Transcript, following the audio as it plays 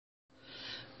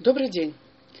Добрый день!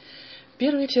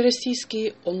 Первый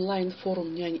всероссийский онлайн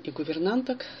форум нянь и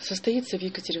гувернанток состоится в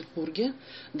Екатеринбурге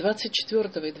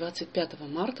 24 и 25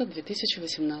 марта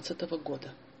 2018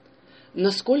 года.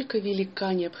 Насколько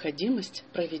велика необходимость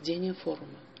проведения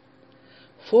форума?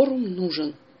 Форум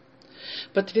нужен.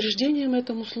 Подтверждением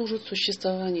этому служит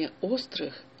существование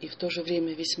острых и в то же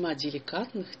время весьма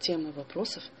деликатных тем и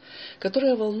вопросов,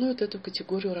 которые волнуют эту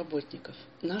категорию работников,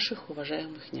 наших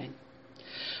уважаемых нянь.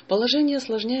 Положение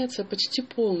осложняется почти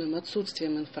полным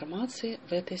отсутствием информации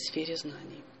в этой сфере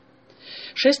знаний.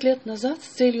 6 лет назад с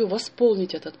целью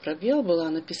восполнить этот пробел была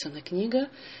написана книга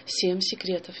 «7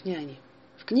 секретов няни».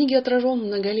 В книге отражен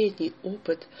многолетний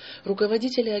опыт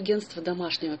руководителя агентства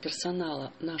домашнего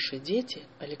персонала «Наши дети»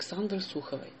 Александры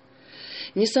Суховой.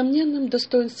 Несомненным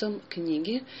достоинством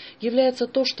книги является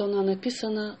то, что она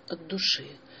написана от души,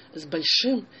 с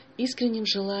большим искренним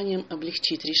желанием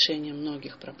облегчить решение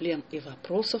многих проблем и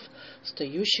вопросов,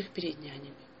 встающих перед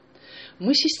нянями.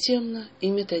 Мы системно и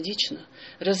методично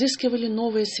разыскивали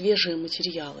новые свежие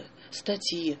материалы,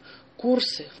 статьи,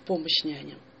 курсы в помощь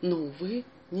няням, но, увы,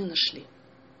 не нашли.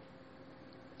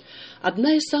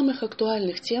 Одна из самых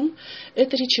актуальных тем –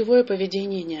 это речевое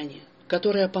поведение няни,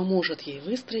 которое поможет ей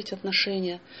выстроить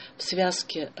отношения в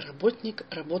связке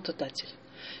работник-работодатель,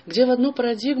 где в одну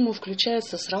парадигму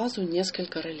включается сразу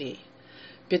несколько ролей.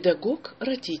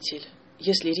 Педагог-родитель,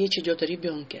 если речь идет о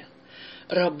ребенке.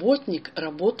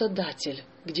 Работник-работодатель,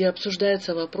 где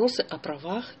обсуждаются вопросы о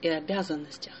правах и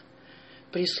обязанностях.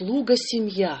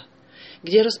 Прислуга-семья,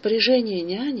 где распоряжение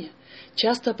няни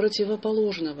часто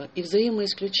противоположного и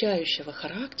взаимоисключающего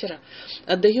характера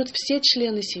отдают все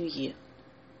члены семьи.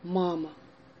 Мама,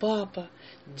 папа,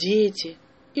 дети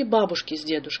и бабушки с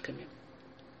дедушками.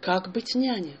 Как быть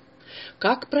няней?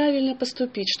 Как правильно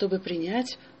поступить, чтобы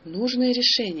принять нужное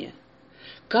решение?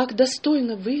 Как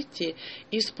достойно выйти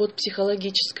из-под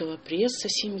психологического пресса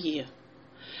семьи?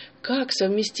 Как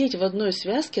совместить в одной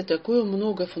связке такую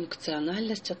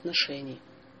многофункциональность отношений?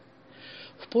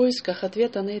 В поисках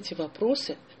ответа на эти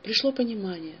вопросы пришло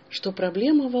понимание, что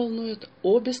проблема волнует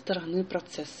обе стороны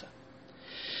процесса.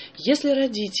 Если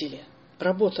родители,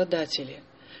 работодатели,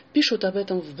 пишут об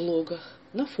этом в блогах,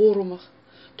 на форумах,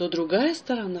 то другая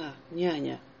сторона,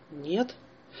 няня, нет.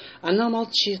 Она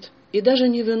молчит и даже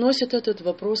не выносит этот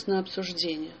вопрос на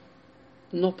обсуждение.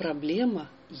 Но проблема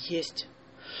есть.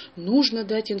 Нужно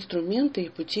дать инструменты и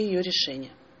пути ее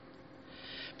решения.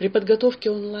 При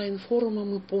подготовке онлайн-форума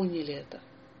мы поняли это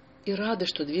и рады,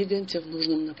 что двигаемся в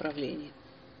нужном направлении.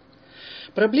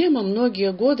 Проблема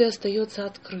многие годы остается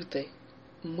открытой.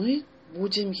 Мы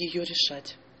будем ее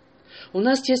решать. У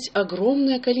нас есть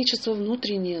огромное количество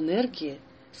внутренней энергии,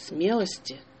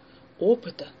 смелости,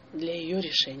 опыта для ее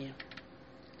решения.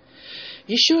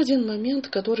 Еще один момент,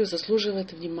 который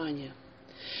заслуживает внимания.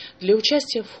 Для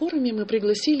участия в форуме мы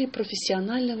пригласили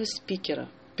профессионального спикера,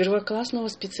 первоклассного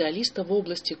специалиста в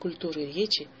области культуры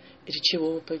речи и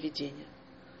речевого поведения.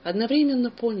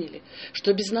 Одновременно поняли,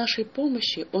 что без нашей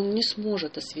помощи он не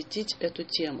сможет осветить эту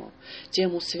тему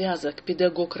связок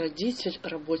педагог-родитель,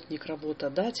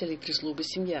 работник-работодатель и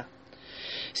прислуга-семья.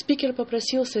 Спикер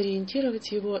попросил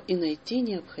сориентировать его и найти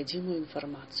необходимую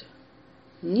информацию.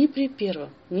 Ни при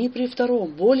первом, ни при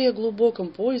втором, более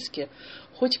глубоком поиске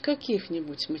хоть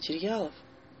каких-нибудь материалов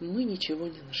мы ничего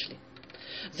не нашли.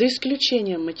 За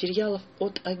исключением материалов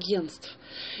от агентств,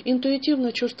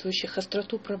 интуитивно чувствующих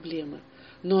остроту проблемы,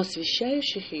 но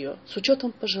освещающих ее с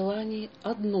учетом пожеланий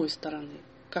одной стороны,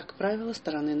 как правило,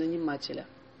 стороны нанимателя.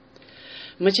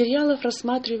 Материалов,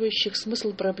 рассматривающих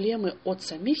смысл проблемы от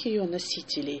самих ее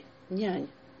носителей, нянь,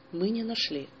 мы не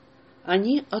нашли.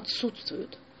 Они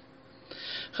отсутствуют.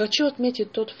 Хочу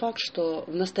отметить тот факт, что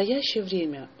в настоящее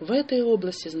время в этой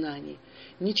области знаний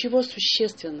ничего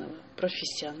существенного,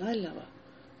 профессионального,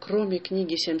 кроме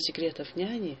книги «7 секретов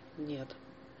няни», нет.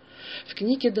 В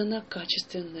книге дана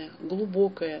качественная,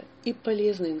 глубокая и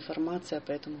полезная информация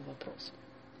по этому вопросу.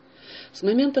 С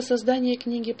момента создания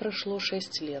книги прошло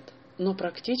 6 лет, но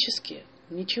практически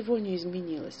ничего не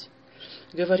изменилось.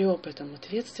 Говорю об этом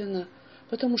ответственно,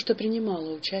 потому что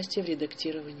принимала участие в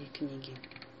редактировании книги.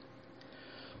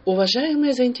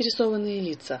 Уважаемые заинтересованные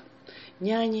лица,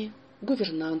 няни,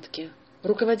 гувернантки,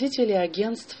 руководители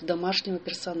агентств домашнего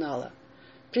персонала,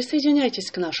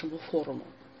 присоединяйтесь к нашему форуму.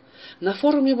 На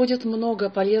форуме будет много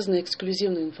полезной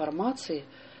эксклюзивной информации,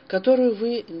 которую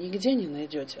вы нигде не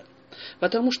найдете,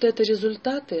 потому что это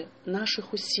результаты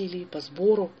наших усилий по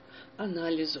сбору,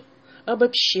 анализу,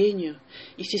 обобщению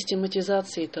и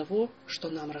систематизации того, что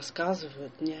нам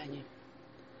рассказывают няни.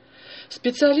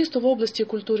 Специалисту в области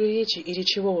культуры речи и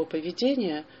речевого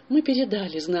поведения мы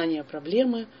передали знания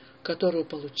проблемы, которую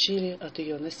получили от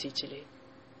ее носителей.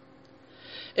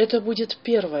 Это будет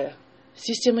первая,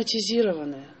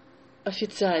 систематизированная,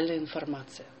 официальная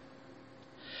информация.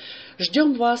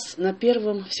 Ждем вас на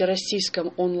первом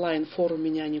всероссийском онлайн-форуме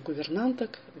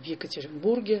няни-гувернанток в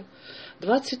Екатеринбурге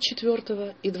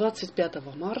 24 и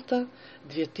 25 марта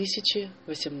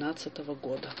 2018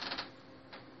 года.